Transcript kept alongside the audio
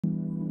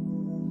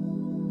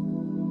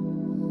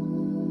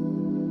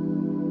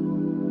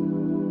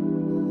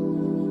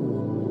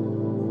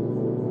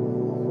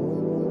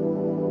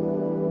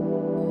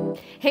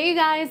Hey you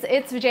guys,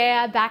 it's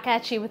Vijaya back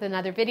at you with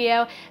another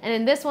video, and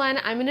in this one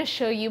I'm going to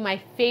show you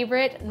my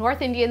favorite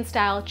North Indian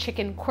style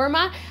chicken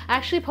korma. I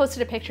actually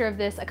posted a picture of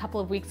this a couple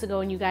of weeks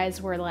ago and you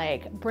guys were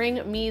like,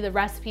 bring me the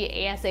recipe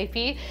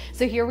ASAP.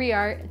 So here we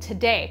are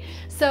today.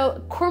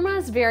 So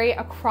kormas vary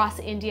across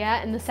India.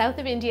 In the south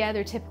of India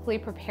they're typically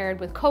prepared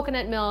with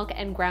coconut milk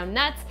and ground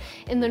nuts.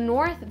 In the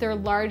north they're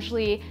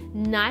largely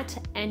nut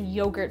and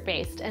yogurt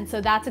based, and so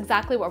that's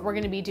exactly what we're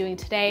going to be doing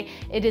today.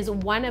 It is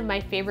one of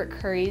my favorite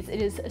curries.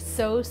 It is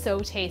so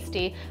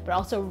tasty, but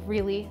also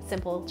really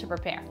simple to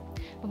prepare.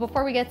 But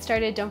before we get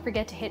started, don't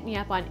forget to hit me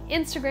up on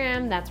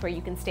Instagram. That's where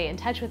you can stay in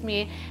touch with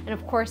me. And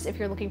of course, if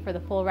you're looking for the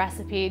full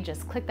recipe,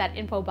 just click that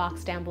info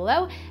box down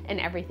below and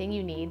everything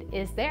you need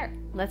is there.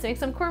 Let's make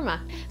some korma.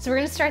 So we're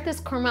gonna start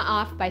this korma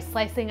off by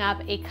slicing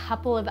up a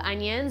couple of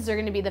onions. They're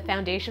gonna be the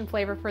foundation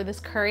flavor for this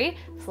curry.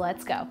 So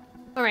let's go.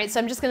 All right, so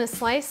I'm just gonna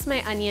slice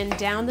my onion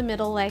down the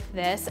middle like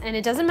this, and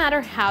it doesn't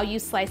matter how you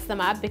slice them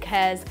up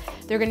because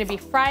they're gonna be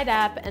fried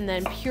up and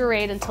then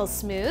pureed until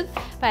smooth.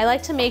 But I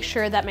like to make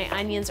sure that my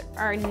onions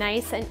are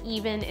nice and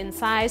even in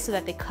size so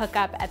that they cook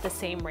up at the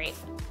same rate.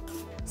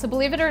 So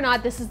believe it or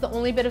not, this is the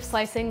only bit of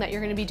slicing that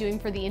you're gonna be doing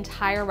for the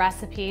entire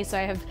recipe. So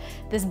I have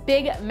this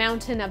big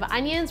mountain of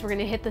onions. We're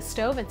gonna hit the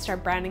stove and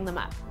start browning them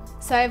up.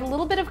 So I have a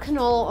little bit of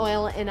canola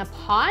oil in a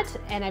pot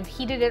and I've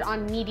heated it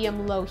on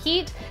medium-low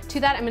heat. To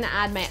that, I'm gonna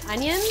add my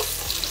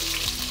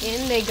onions.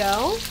 In they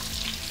go.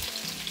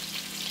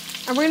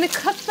 And we're gonna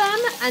cook them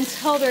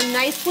until they're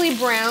nicely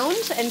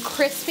browned and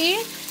crispy.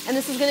 And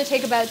this is gonna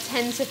take about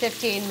 10 to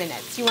 15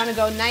 minutes. You wanna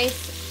go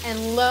nice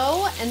and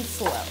low and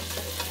slow.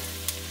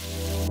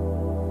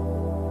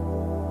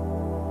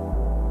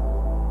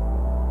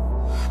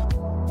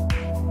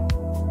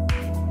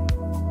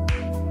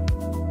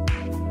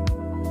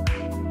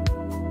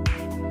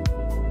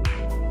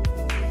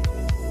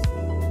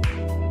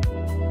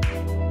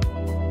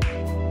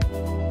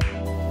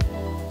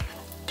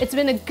 It's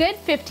been a good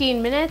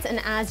 15 minutes, and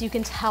as you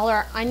can tell,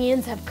 our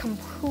onions have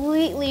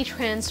completely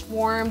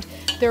transformed.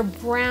 They're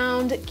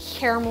browned,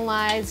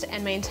 caramelized,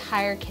 and my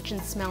entire kitchen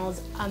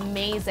smells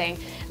amazing.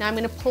 Now I'm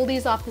gonna pull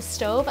these off the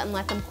stove and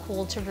let them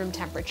cool to room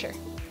temperature.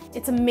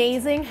 It's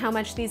amazing how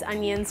much these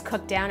onions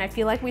cook down. I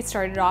feel like we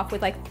started off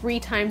with like 3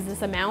 times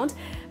this amount,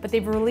 but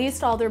they've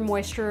released all their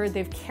moisture,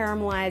 they've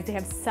caramelized, they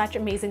have such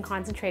amazing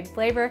concentrated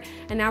flavor,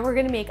 and now we're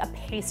gonna make a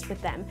paste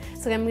with them.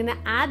 So I'm gonna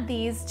add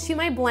these to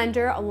my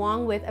blender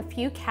along with a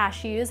few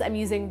cashews. I'm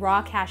using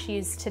raw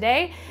cashews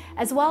today,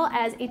 as well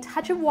as a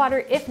touch of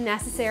water if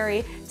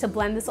necessary to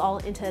blend this all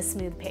into a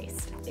smooth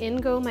paste. In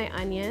go my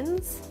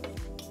onions,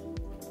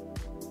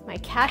 my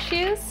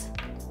cashews,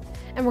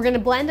 and we're gonna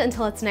blend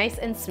until it's nice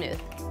and smooth.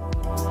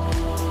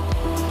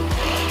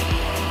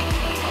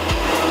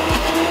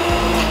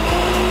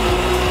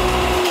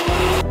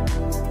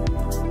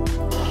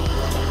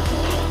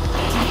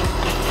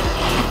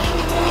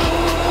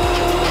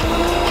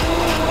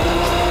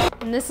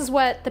 And this is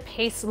what the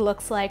paste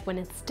looks like when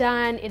it's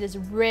done. It is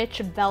rich,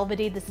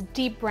 velvety, this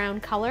deep brown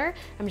color.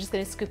 I'm just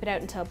gonna scoop it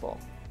out into a bowl.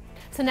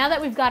 So now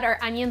that we've got our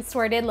onions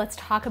sorted, let's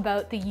talk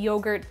about the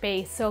yogurt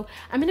base. So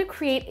I'm gonna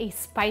create a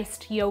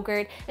spiced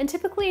yogurt, and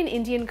typically in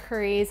Indian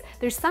curries,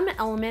 there's some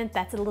element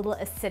that's a little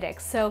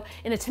acidic. So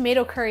in a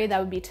tomato curry, that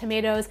would be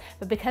tomatoes,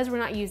 but because we're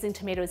not using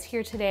tomatoes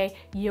here today,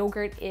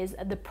 yogurt is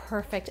the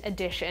perfect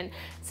addition.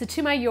 So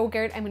to my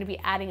yogurt, I'm gonna be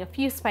adding a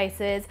few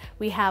spices.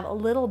 We have a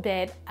little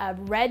bit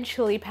of red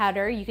chili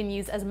powder. You can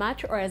use as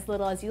much or as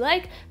little as you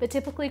like, but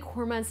typically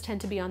kormas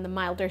tend to be on the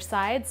milder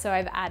side, so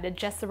I've added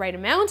just the right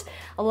amount.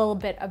 A little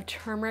bit of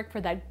turmeric for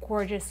that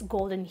gorgeous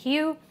golden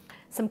hue,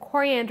 some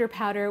coriander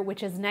powder,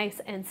 which is nice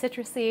and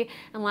citrusy,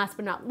 and last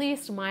but not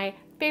least, my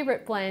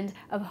favorite blend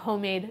of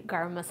homemade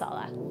garam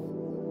masala.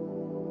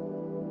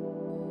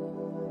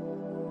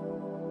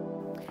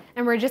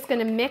 And we're just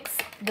gonna mix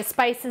the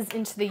spices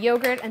into the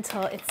yogurt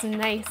until it's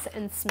nice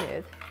and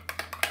smooth.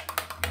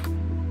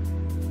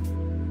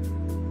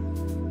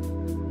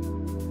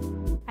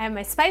 I have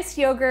my spiced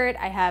yogurt,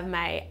 I have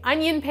my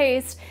onion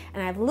paste,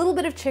 and I have a little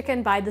bit of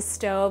chicken by the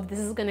stove. This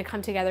is gonna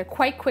come together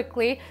quite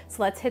quickly,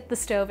 so let's hit the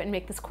stove and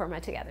make this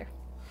korma together.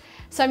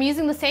 So I'm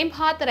using the same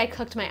pot that I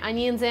cooked my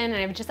onions in, and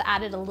I've just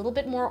added a little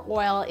bit more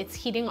oil. It's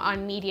heating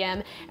on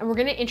medium, and we're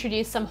gonna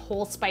introduce some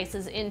whole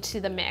spices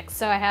into the mix.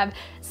 So I have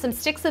some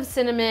sticks of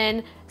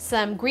cinnamon,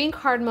 some green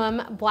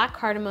cardamom, black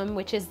cardamom,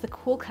 which is the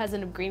cool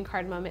cousin of green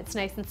cardamom. It's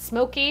nice and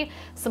smoky,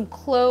 some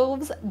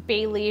cloves,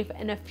 bay leaf,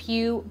 and a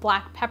few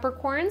black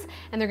peppercorns,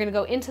 and they're gonna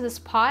go into this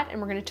pot, and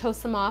we're gonna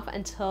toast them off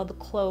until the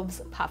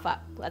cloves puff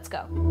up. Let's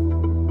go.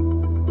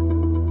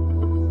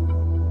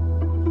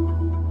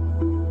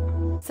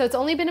 So it's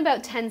only been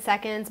about 10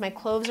 seconds. My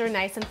cloves are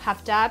nice and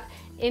puffed up.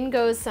 In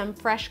goes some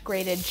fresh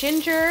grated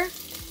ginger,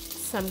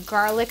 some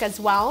garlic as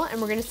well, and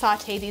we're gonna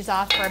saute these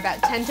off for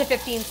about 10 to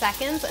 15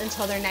 seconds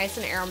until they're nice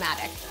and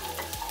aromatic.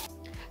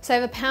 So I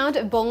have a pound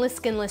of boneless,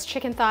 skinless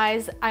chicken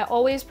thighs. I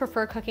always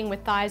prefer cooking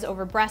with thighs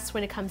over breasts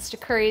when it comes to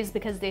curries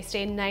because they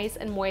stay nice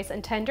and moist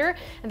and tender,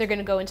 and they're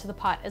gonna go into the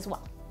pot as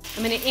well.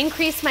 I'm gonna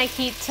increase my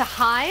heat to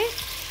high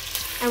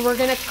And we're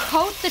gonna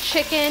coat the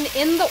chicken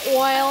in the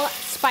oil,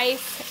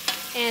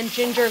 spice, and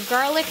ginger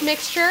garlic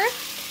mixture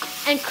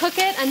and cook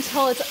it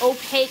until it's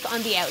opaque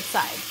on the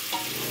outside.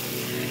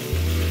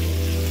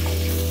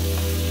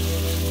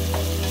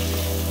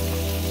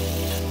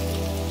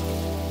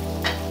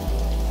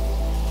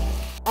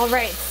 All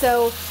right,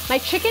 so my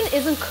chicken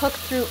isn't cooked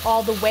through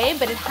all the way,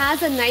 but it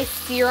has a nice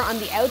sear on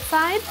the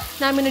outside.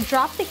 Now I'm gonna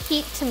drop the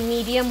heat to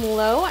medium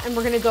low, and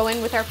we're gonna go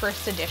in with our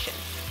first addition.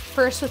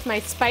 First with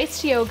my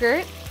spiced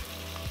yogurt.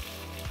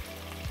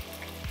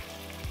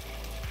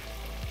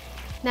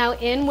 Now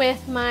in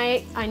with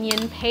my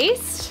onion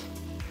paste,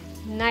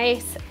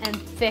 nice and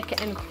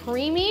thick and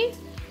creamy.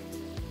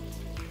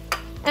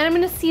 And I'm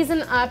gonna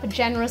season up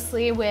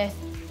generously with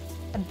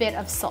a bit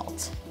of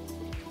salt.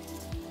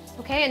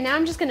 Okay, and now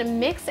I'm just gonna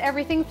mix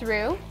everything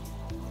through.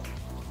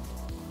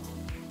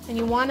 And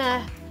you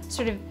wanna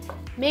sort of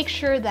make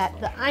sure that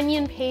the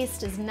onion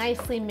paste is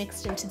nicely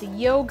mixed into the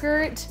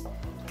yogurt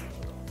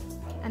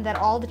and that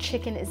all the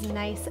chicken is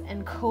nice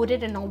and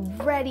coated, and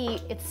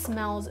already it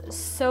smells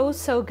so,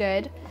 so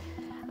good.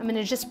 I'm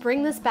gonna just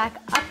bring this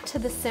back up to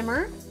the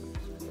simmer,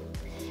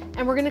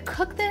 and we're gonna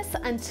cook this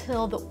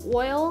until the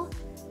oil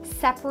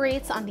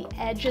separates on the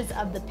edges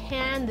of the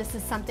pan. This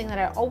is something that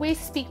I always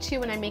speak to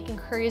when I'm making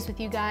curries with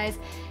you guys.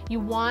 You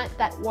want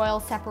that oil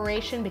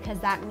separation because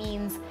that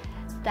means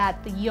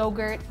that the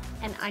yogurt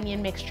and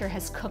onion mixture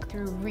has cooked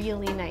through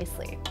really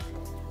nicely.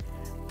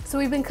 So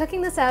we've been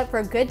cooking this out for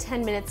a good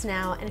 10 minutes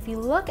now, and if you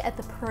look at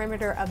the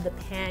perimeter of the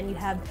pan, you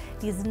have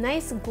these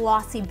nice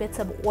glossy bits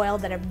of oil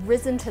that have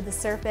risen to the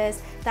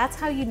surface. That's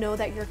how you know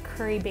that your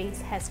curry base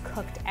has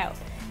cooked out.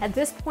 At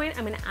this point,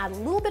 I'm gonna add a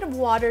little bit of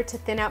water to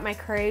thin out my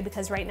curry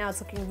because right now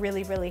it's looking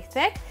really, really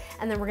thick,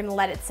 and then we're gonna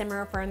let it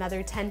simmer for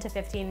another 10 to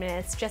 15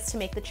 minutes just to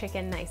make the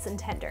chicken nice and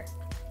tender.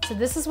 So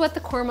this is what the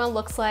korma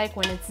looks like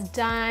when it's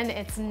done.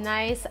 It's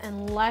nice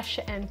and lush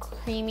and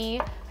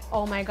creamy.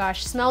 Oh my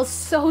gosh, smells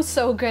so,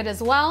 so good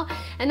as well.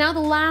 And now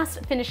the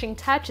last finishing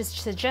touch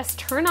is to just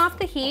turn off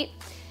the heat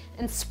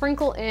and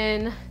sprinkle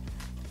in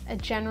a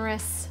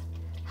generous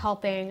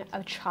helping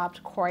of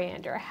chopped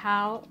coriander.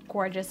 How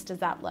gorgeous does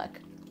that look?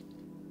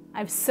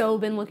 I've so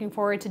been looking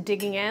forward to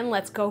digging in.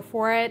 Let's go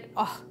for it.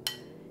 Oh,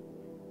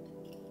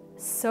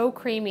 so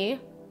creamy.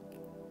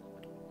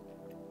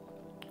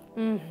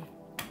 Mmm.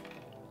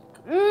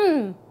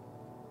 Mmm.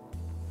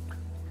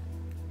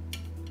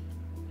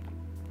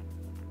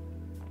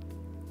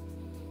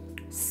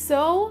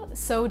 So,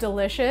 so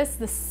delicious.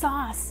 The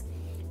sauce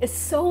is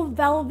so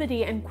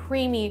velvety and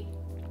creamy,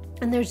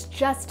 and there's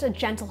just a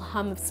gentle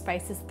hum of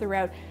spices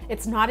throughout.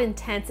 It's not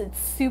intense, it's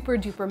super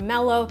duper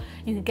mellow.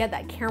 You can get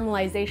that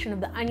caramelization of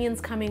the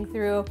onions coming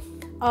through.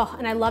 Oh,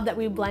 and I love that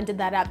we blended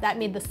that up. That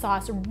made the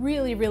sauce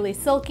really, really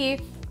silky.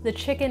 The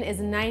chicken is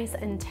nice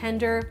and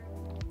tender.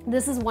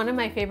 This is one of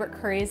my favorite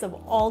curries of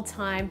all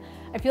time.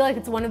 I feel like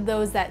it's one of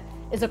those that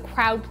is a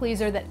crowd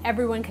pleaser that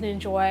everyone can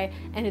enjoy,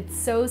 and it's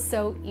so,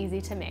 so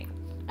easy to make.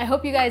 I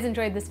hope you guys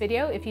enjoyed this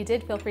video. If you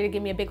did, feel free to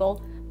give me a big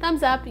ol'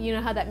 thumbs up. You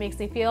know how that makes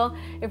me feel.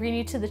 If you're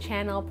new to the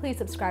channel, please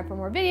subscribe for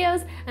more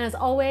videos. And as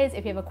always,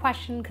 if you have a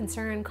question,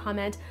 concern,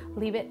 comment,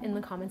 leave it in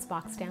the comments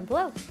box down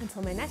below.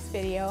 Until my next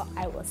video,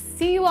 I will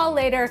see you all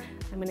later.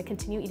 I'm gonna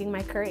continue eating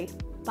my curry.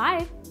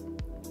 Bye.